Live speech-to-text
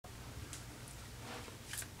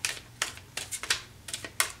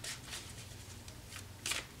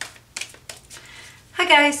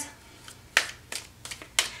guys,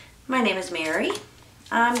 my name is Mary.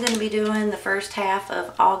 I'm going to be doing the first half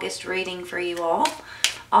of August reading for you all.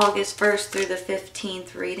 August 1st through the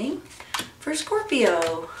 15th reading for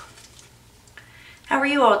Scorpio. How are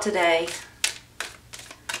you all today?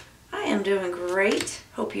 I am doing great.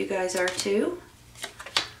 Hope you guys are too.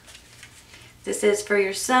 This is for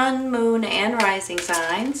your sun, moon, and rising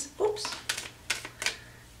signs. Oops.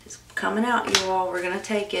 It's coming out, you all. We're going to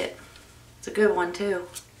take it. It's a good one too.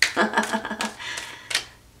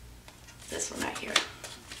 This one right here.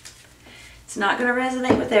 It's not going to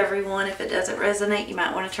resonate with everyone. If it doesn't resonate, you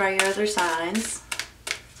might want to try your other signs.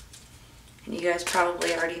 And you guys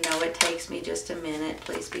probably already know it takes me just a minute.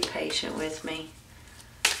 Please be patient with me.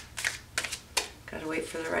 Gotta wait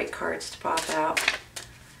for the right cards to pop out.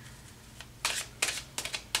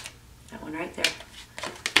 That one right there.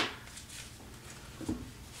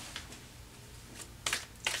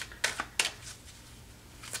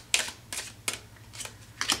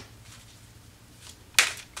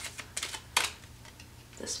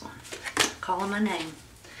 This one. Calling my name.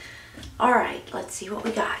 Alright, let's see what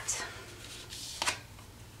we got.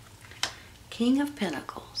 King of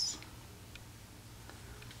Pentacles.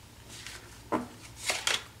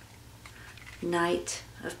 Knight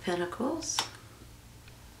of Pentacles.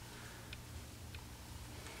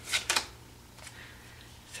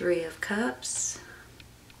 Three of Cups.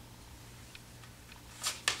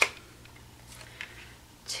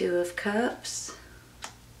 Two of Cups.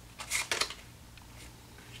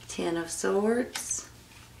 Ten of Swords,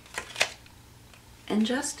 and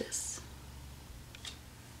Justice.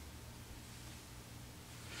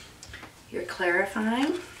 You're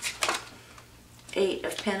clarifying. Eight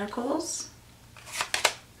of Pentacles.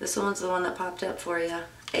 This one's the one that popped up for you.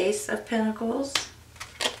 Ace of Pentacles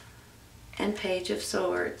and Page of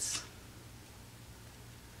Swords.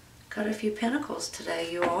 Got a few pentacles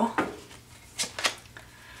today, you all.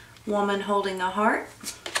 Woman holding a heart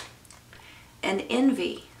and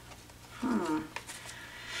envy.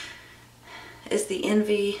 Is the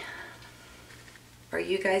envy, are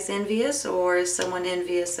you guys envious, or is someone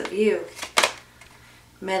envious of you?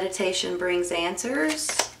 Meditation brings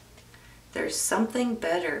answers. There's something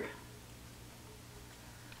better.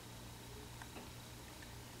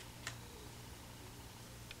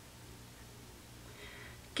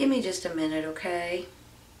 Give me just a minute, okay?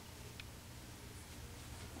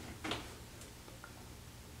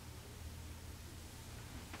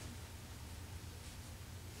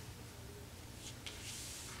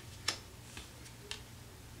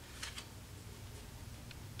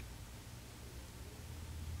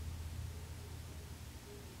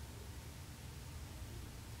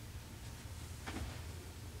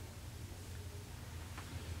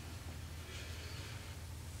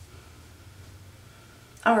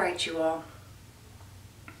 All right, you all.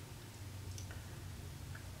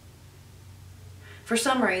 For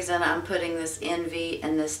some reason, I'm putting this envy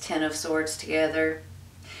and this Ten of Swords together.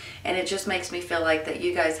 And it just makes me feel like that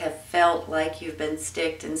you guys have felt like you've been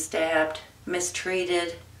sticked and stabbed,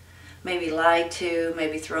 mistreated, maybe lied to,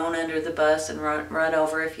 maybe thrown under the bus and run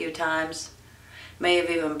over a few times. May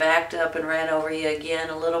have even backed up and ran over you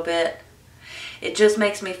again a little bit. It just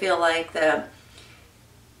makes me feel like that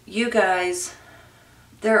you guys...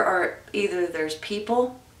 there's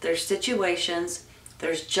people, there's situations,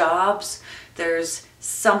 there's jobs, there's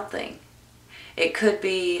something. It could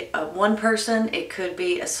be one person, it could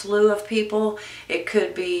be a slew of people, it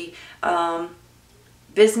could be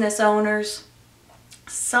business owners.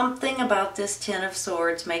 Something about this Ten of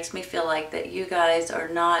Swords makes me feel like that you guys are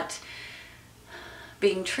not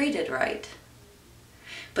being treated right.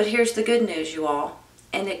 But here's the good news, you all,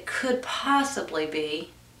 and it could possibly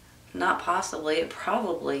be, not possibly, it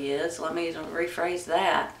probably is. Let me rephrase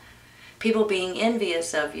that. People being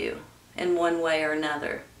envious of you in one way or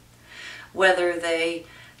another. Whether they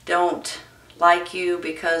don't like you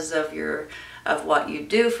because of what you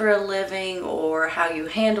do for a living, or how you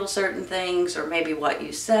handle certain things, or maybe what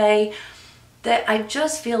you say. That I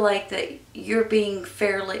just feel like that you're being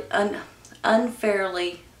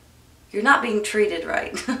unfairly, you're not being treated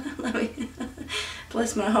right. Let me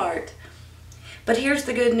bless my heart. But here's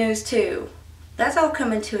the good news too. That's all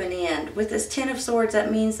coming to an end. With this Ten of Swords,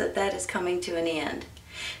 that means that that is coming to an end.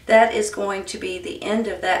 That is going to be the end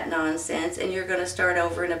of that nonsense, and you're going to start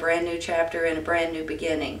over in a brand new chapter and a brand new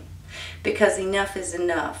beginning. Because enough is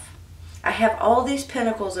enough. I have all these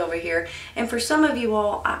pentacles over here, and for some of you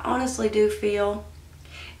all, I honestly do feel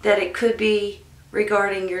that it could be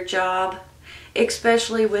regarding your job,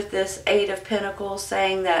 especially with this Eight of Pentacles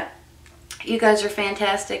saying that You guys are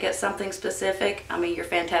fantastic at something specific. I mean, you're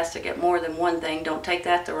fantastic at more than one thing. Don't take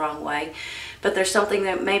that the wrong way. But there's something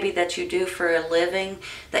that maybe that you do for a living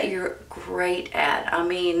that you're great at. I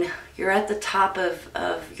mean, you're at the top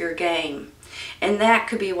of your game. And that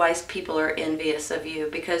could be why people are envious of you,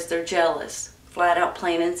 because they're jealous. Flat out,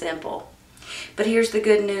 plain and simple. But here's the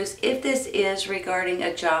good news. If this is regarding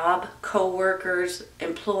a job, co-workers,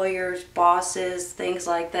 employers, bosses, things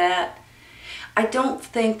like that, I don't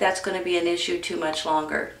think that's going to be an issue too much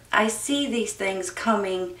longer. I see these things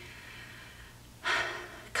coming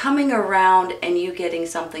around and you getting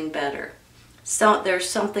something better. So there's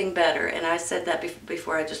something better, and I said that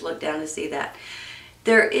before. I just looked down to see that.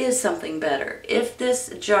 There is something better. If this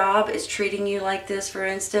job is treating you like this, for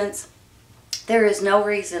instance, there is no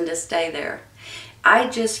reason to stay there. I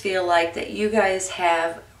just feel like that you guys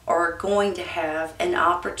are going to have an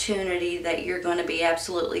opportunity that you're going to be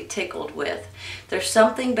absolutely tickled with. There's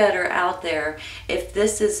something better out there. If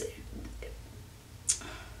this is,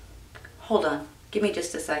 hold on, give me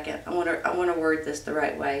just a second. I want to word this the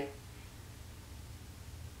right way.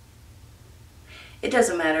 It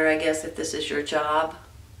doesn't matter, I guess, if this is your job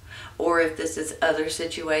or if this is other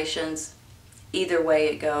situations. Either way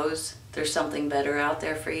it goes, there's something better out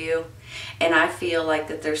there for you. And I feel like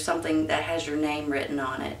that there's something that has your name written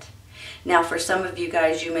on it. Now, for some of you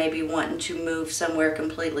guys, you may be wanting to move somewhere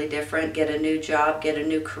completely different, get a new job, get a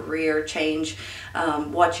new career, change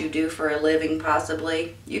what you do for a living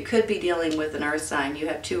possibly. You could be dealing with an earth sign. You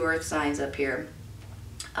have 2 earth signs up here.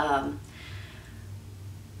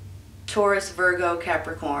 Taurus, Virgo,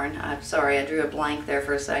 Capricorn. I'm sorry, I drew a blank there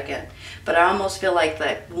for a second. But I almost feel like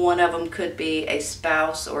that one of them could be a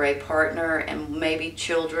spouse or a partner, and maybe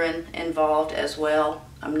children involved as well.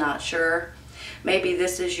 I'm not sure. Maybe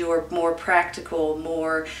this is your more practical,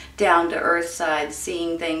 more down-to-earth side,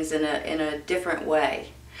 seeing things in a different way.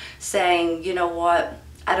 Saying, you know what,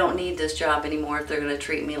 I don't need this job anymore if they're going to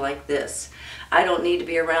treat me like this. I don't need to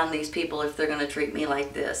be around these people if they're going to treat me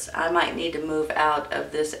like this. I might need to move out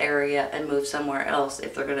of this area and move somewhere else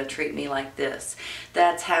if they're going to treat me like this.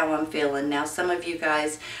 That's how I'm feeling. Now, some of you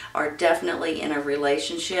guys are definitely in a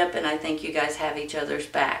relationship, and I think you guys have each other's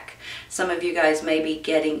back. Some of you guys may be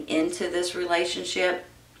getting into this relationship,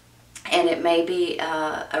 and it may be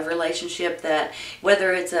a relationship that,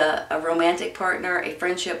 whether it's a romantic partner, a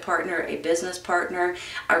friendship partner, a business partner,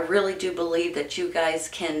 I really do believe that you guys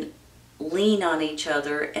can lean on each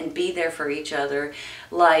other and be there for each other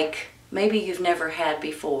like maybe you've never had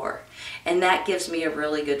before. And that gives me a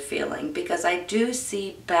really good feeling, because I do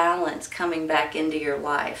see balance coming back into your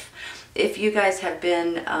life. If you guys have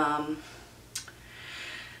been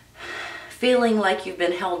feeling like you've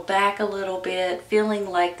been held back a little bit, feeling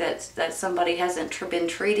like that somebody hasn't been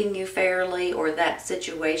treating you fairly, or that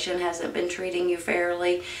situation hasn't been treating you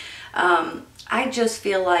fairly, I just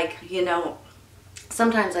feel like, you know,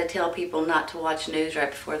 sometimes I tell people not to watch news right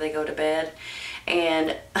before they go to bed,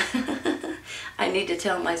 and I need to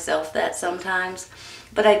tell myself that sometimes.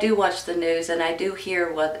 But I do watch the news, and I do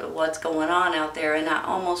hear what's going on out there, and I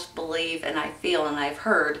almost believe, and I feel, and I've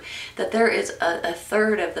heard that there is a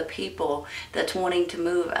third of the people that's wanting to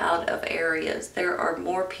move out of areas. There are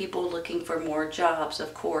more people looking for more jobs,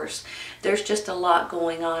 of course. There's just a lot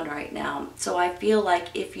going on right now. So I feel like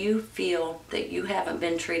if you feel that you haven't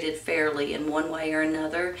been treated fairly in one way or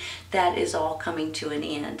another, that is all coming to an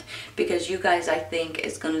end, because you guys, I think,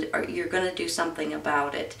 you're going to do something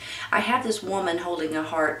about it. I have this woman holding a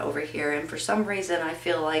heart over here, and for some reason I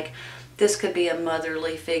feel like this could be a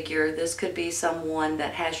motherly figure. This could be someone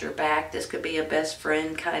that has your back. This could be a best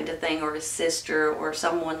friend kind of thing, or a sister, or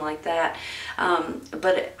someone like that.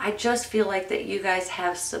 But I just feel like that you guys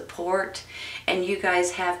have support, and you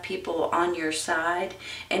guys have people on your side.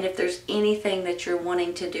 And if there's anything that you're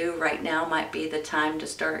wanting to do right now, might be the time to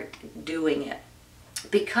start doing it.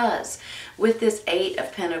 Because with this 8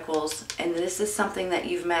 of Pentacles, and this is something that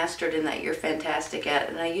you've mastered and that you're fantastic at,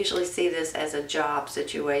 and I usually see this as a job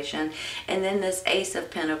situation, and then this Ace of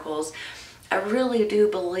Pentacles, I really do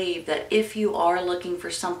believe that if you are looking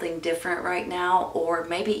for something different right now, or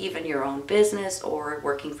maybe even your own business, or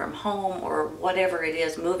working from home, or whatever it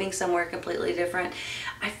is, moving somewhere completely different,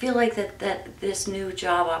 I feel like that this new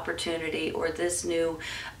job opportunity, or this new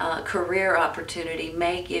career opportunity,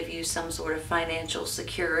 may give you some sort of financial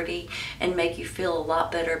security and make you feel a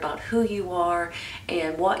lot better about who you are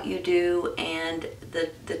and what you do, and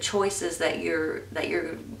the choices that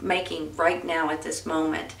you're making right now at this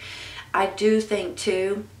moment. I do think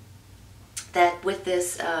too that with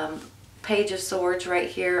this Page of Swords right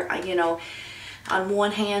here, you know, On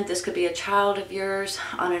one hand, this could be a child of yours.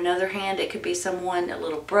 On another hand, it could be someone, a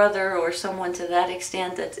little brother or someone to that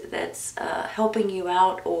extent that's helping you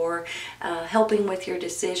out or helping with your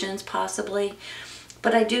decisions possibly.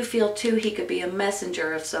 But I do feel too he could be a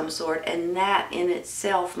messenger of some sort, and that in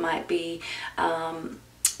itself might be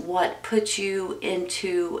what puts you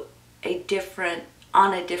into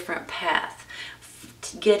on a different path,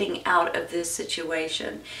 getting out of this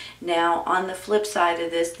situation. Now, on the flip side of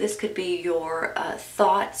this could be your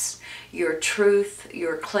thoughts, your truth,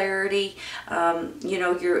 your clarity. You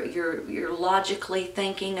know, you're logically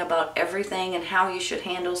thinking about everything and how you should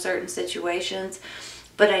handle certain situations.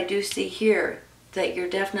 But I do see here that you're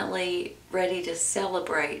definitely ready to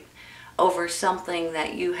celebrate over something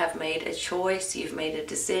that you have made a choice, you've made a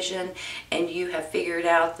decision, and you have figured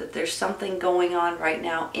out that there's something going on right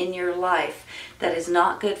now in your life that is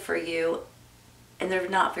not good for you, and they're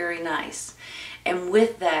not very nice. And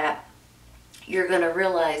with that, you're going to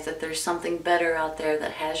realize that there's something better out there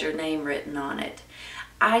that has your name written on it.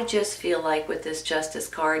 I just feel like with this Justice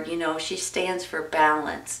card, you know, she stands for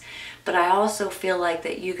balance. But I also feel like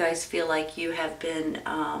that you guys feel like you have been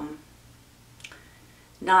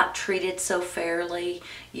not treated so fairly.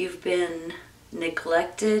 You've been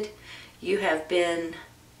neglected. You have been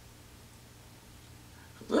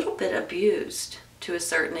a little bit abused to a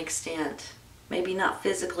certain extent. Maybe not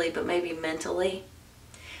physically, but maybe mentally.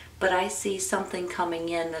 But I see something coming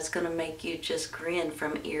in that's going to make you just grin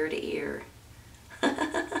from ear to ear.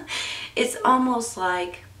 It's almost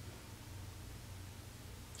like,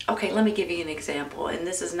 okay, let me give you an example, and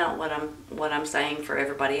this is not what I'm saying for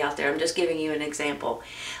everybody out there. I'm just giving you an example.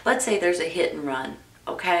 Let's say there's a hit and run,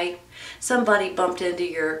 okay? Somebody bumped into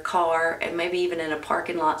your car, and maybe even in a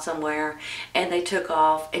parking lot somewhere, and they took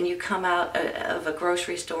off, and you come out of a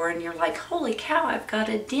grocery store, and you're like, holy cow, I've got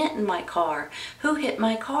a dent in my car. Who hit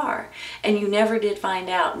my car? And you never did find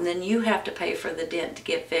out, and then you have to pay for the dent to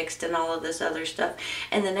get fixed and all of this other stuff.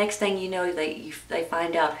 And the next thing you know, they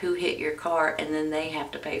find out who hit your car, and then they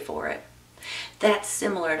have to pay for it. That's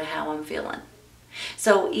similar to how I'm feeling.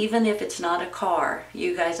 So even if it's not a car,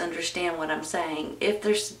 you guys understand what I'm saying. If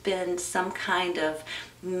there's been some kind of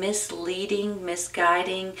misleading,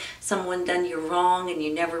 misguiding, someone done you wrong and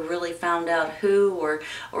you never really found out who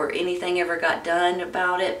or anything ever got done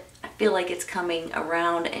about it, I feel like it's coming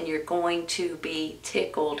around and you're going to be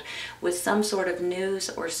tickled with some sort of news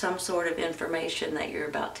or some sort of information that you're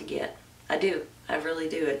about to get. I do. I really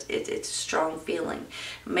do. It's a strong feeling.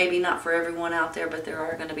 Maybe not for everyone out there, but there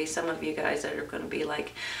are going to be some of you guys that are going to be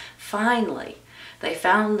like, finally, they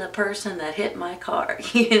found the person that hit my car.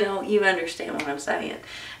 You know, you understand what I'm saying.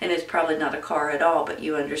 And it's probably not a car at all, but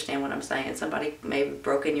you understand what I'm saying. Somebody maybe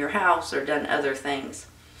broke in your house or done other things.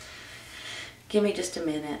 Give me just a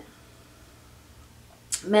minute.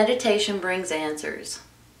 Meditation brings answers.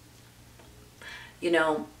 You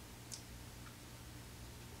know,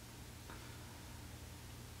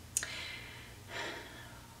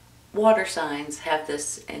 water signs have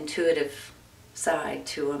this intuitive side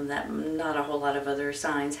to them that not a whole lot of other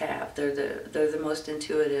signs have. They're the most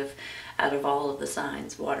intuitive out of all of the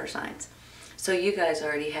signs, water signs. So you guys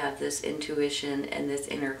already have this intuition and this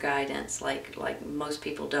inner guidance like most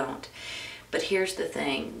people don't. But here's the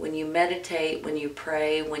thing, when you meditate, when you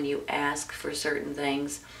pray, when you ask for certain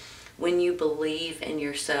things, when you believe in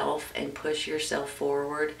yourself and push yourself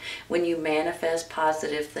forward, when you manifest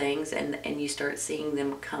positive things and you start seeing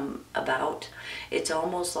them come about, it's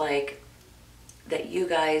almost like that you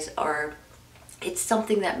guys are, it's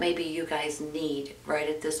something that maybe you guys need right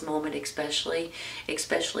at this moment, especially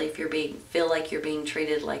if you're feel like you're being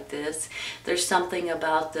treated like this. There's something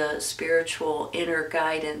about the spiritual inner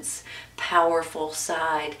guidance, powerful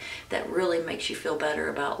side that really makes you feel better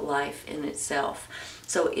about life in itself.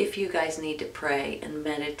 So if you guys need to pray and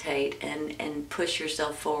meditate and push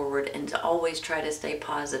yourself forward and to always try to stay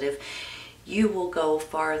positive, you will go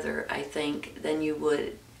farther, I think, than you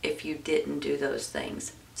would if you didn't do those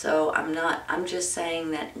things. So I'm just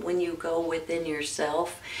saying that when you go within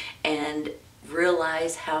yourself and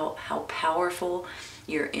realize how powerful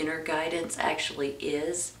your inner guidance actually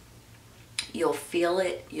is, you'll feel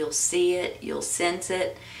it, you'll see it, you'll sense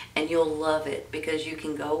it, and you'll love it because you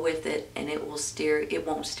can go with it and it won't steer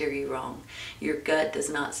you wrong. Your gut does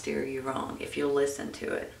not steer you wrong if you'll listen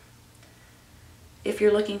to it. If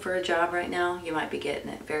you're looking for a job right now, you might be getting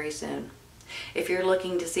it very soon. If you're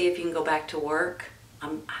looking to see if you can go back to work,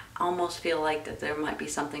 I almost feel like that there might be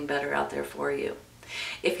something better out there for you.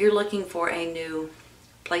 If you're looking for a new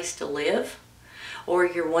place to live, or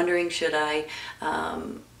you're wondering, should I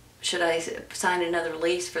sign another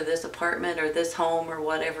lease for this apartment or this home or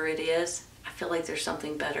whatever it is, I feel like there's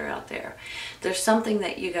something better out there. There's something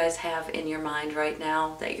that you guys have in your mind right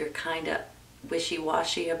now that you're kind of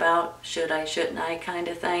wishy-washy about. Should I, shouldn't I kind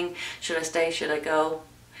of thing. Should I stay, should I go?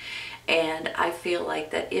 And I feel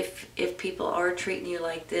like that if people are treating you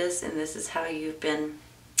like this, and this is how you've been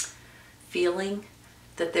feeling,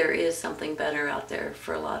 that there is something better out there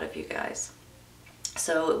for a lot of you guys.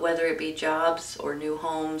 So whether it be jobs or new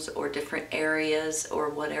homes or different areas or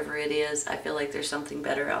whatever it is, I feel like there's something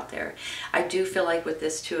better out there. I do feel like with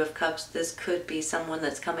this Two of Cups, this could be someone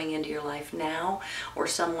that's coming into your life now, or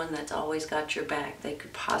someone that's always got your back. They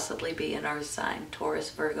could possibly be an earth sign, Taurus,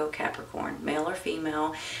 Virgo, Capricorn, male or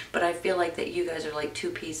female. But I feel like that you guys are like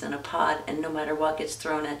two peas in a pod, and no matter what gets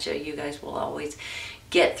thrown at you, you guys will always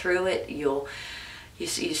get through it. You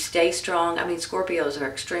stay strong. I mean, Scorpios are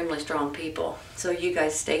extremely strong people. So you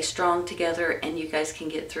guys stay strong together, and you guys can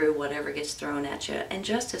get through whatever gets thrown at you. And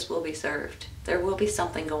justice will be served. There will be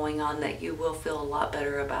something going on that you will feel a lot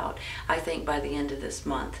better about, I think, by the end of this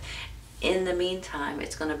month. In the meantime,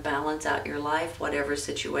 it's going to balance out your life, whatever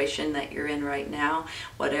situation that you're in right now,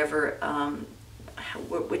 whatever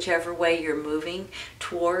whichever way you're moving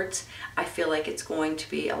towards. I feel like it's going to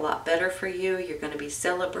be a lot better for you. You're going to be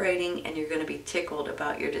celebrating, and you're going to be tickled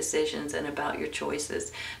about your decisions and about your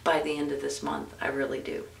choices by the end of this month. I really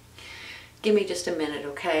do. Give me just a minute,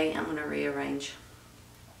 okay? I'm going to rearrange.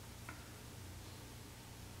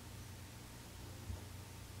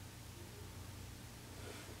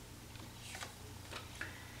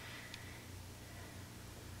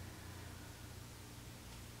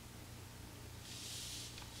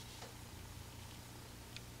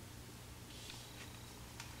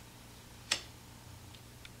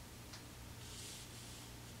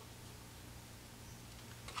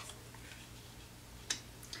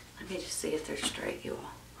 Let me just see if they're straight, you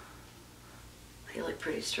all. They look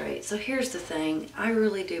pretty straight. So here's the thing. I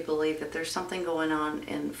really do believe that there's something going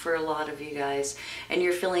on for a lot of you guys, and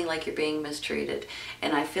you're feeling like you're being mistreated.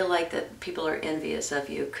 And I feel like that people are envious of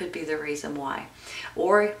you. Could be the reason why.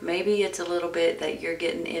 Or maybe it's a little bit that you're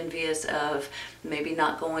getting envious of maybe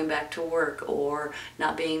not going back to work, or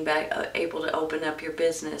not being able to open up your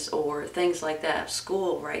business, or things like that.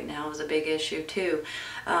 School right now is a big issue too.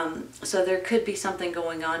 So there could be something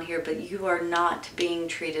going on here, but you are not being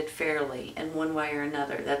treated fairly in one way or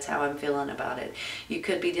another. That's how I'm feeling about it. You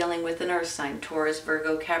could be dealing with an earth sign, Taurus,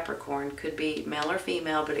 Virgo, Capricorn. Could be male or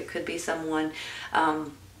female, but it could be someone,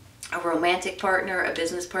 a romantic partner, a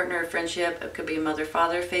business partner, a friendship. It could be a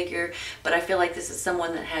mother-father figure, but I feel like this is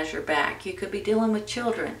someone that has your back. You could be dealing with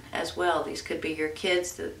children as well. These could be your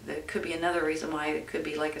kids. That could be another reason why. It could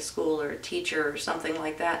be like a school or a teacher or something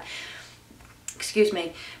like that. Excuse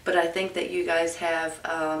me. But I think that you guys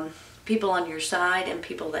have people on your side and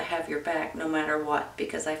people that have your back no matter what,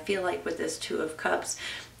 because I feel like with this Two of Cups,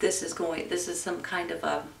 this is some kind of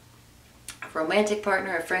a romantic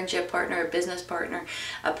partner, a friendship partner, a business partner,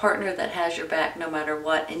 a partner that has your back no matter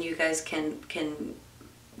what, and you guys can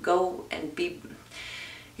go and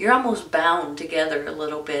you're almost bound together a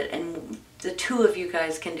little bit, and the two of you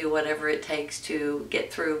guys can do whatever it takes to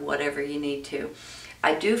get through whatever you need to.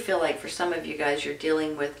 I do feel like for some of you guys, you're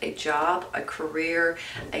dealing with a job, a career,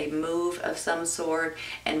 a move of some sort.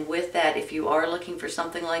 And with that, if you are looking for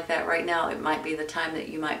something like that right now, it might be the time that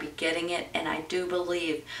you might be getting it. And I do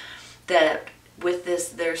believe that with this,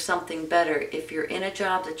 there's something better. If you're in a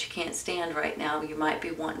job that you can't stand right now, you might be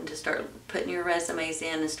wanting to start putting your resumes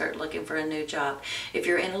in and start looking for a new job. If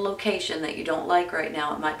you're in a location that you don't like right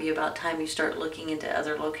now, it might be about time you start looking into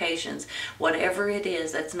other locations. Whatever it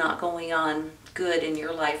is that's not going on good in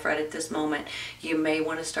your life right at this moment, you may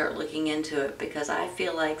want to start looking into it, because I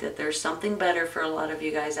feel like that there's something better for a lot of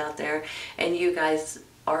you guys out there, and you guys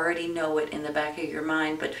already know it in the back of your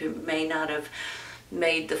mind, but who may not have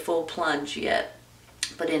made the full plunge yet.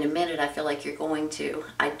 But in a minute, I feel like you're going to.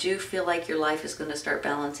 I do feel like your life is going to start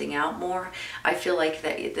balancing out more. I feel like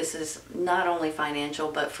that this is not only financial,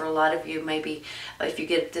 but for a lot of you, maybe if you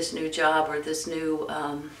get this new job or this new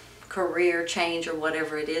career change or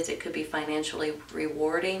whatever it is, it could be financially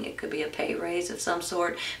rewarding. It could be a pay raise of some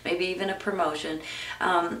sort, maybe even a promotion.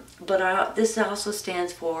 But this also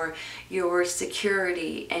stands for your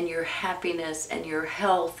security and your happiness and your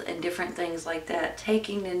health and different things like that.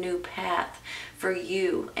 Taking a new path for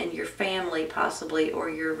you and your family possibly, or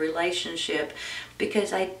your relationship,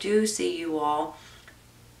 because I do see you all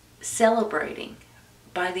celebrating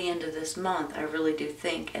by the end of this month, I really do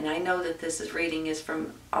think, and I know that reading is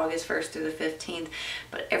from August 1st through the 15th,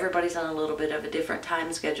 but everybody's on a little bit of a different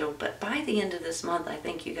time schedule. But by the end of this month, I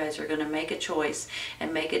think you guys are going to make a choice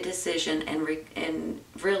and make a decision and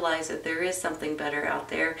realize that there is something better out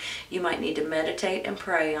there. You might need to meditate and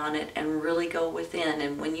pray on it and really go within.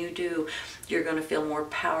 And when you do, you're going to feel more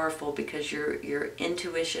powerful because your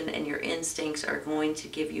intuition and your instincts are going to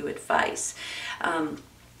give you advice.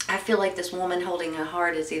 I feel like this woman holding a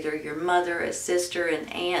heart is either your mother, a sister, an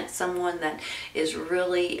aunt, someone that is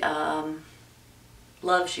really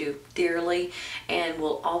loves you dearly and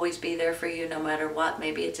will always be there for you no matter what.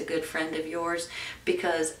 Maybe it's a good friend of yours,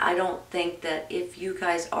 because I don't think that if you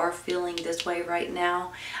guys are feeling this way right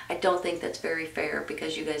now, I don't think that's very fair,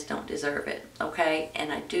 because you guys don't deserve it, okay?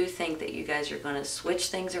 And I do think that you guys are going to switch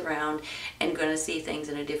things around and going to see things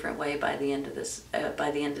in a different way by the end of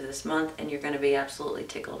this month, and you're going to be absolutely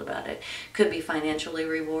tickled about it. Could be financially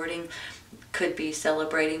rewarding, could be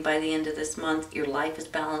celebrating by the end of this month. Your life is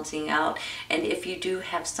balancing out, and if you do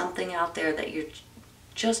have something out there that you're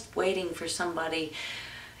just waiting for somebody,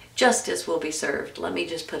 justice will be served. Let me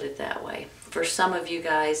just put it that way. For some of you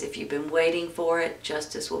guys, if you've been waiting for it,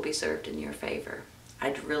 justice will be served in your favor.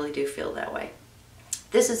 I really do feel that way.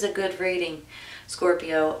 This is a good reading,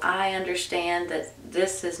 Scorpio. I understand that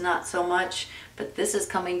this is not so much, but this is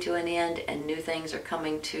coming to an end, and new things are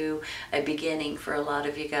coming to a beginning for a lot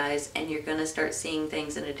of you guys, and you're going to start seeing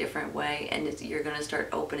things in a different way, and you're going to start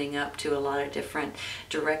opening up to a lot of different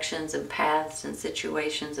directions and paths and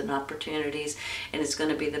situations and opportunities, and it's going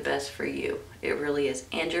to be the best for you. It really is.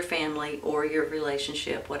 And your family or your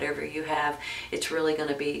relationship, whatever you have, it's really going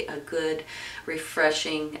to be a good,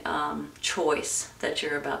 refreshing choice that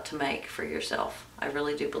you're about to make for yourself. I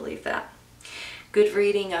really do believe that. Good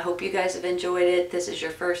reading. I hope you guys have enjoyed it. This is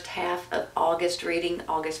your first half of August reading,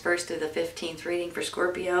 August 1st through the 15th reading for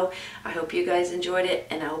Scorpio. I hope you guys enjoyed it,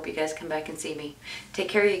 and I hope you guys come back and see me. Take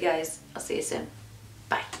care, you guys. I'll see you soon.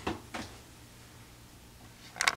 Bye.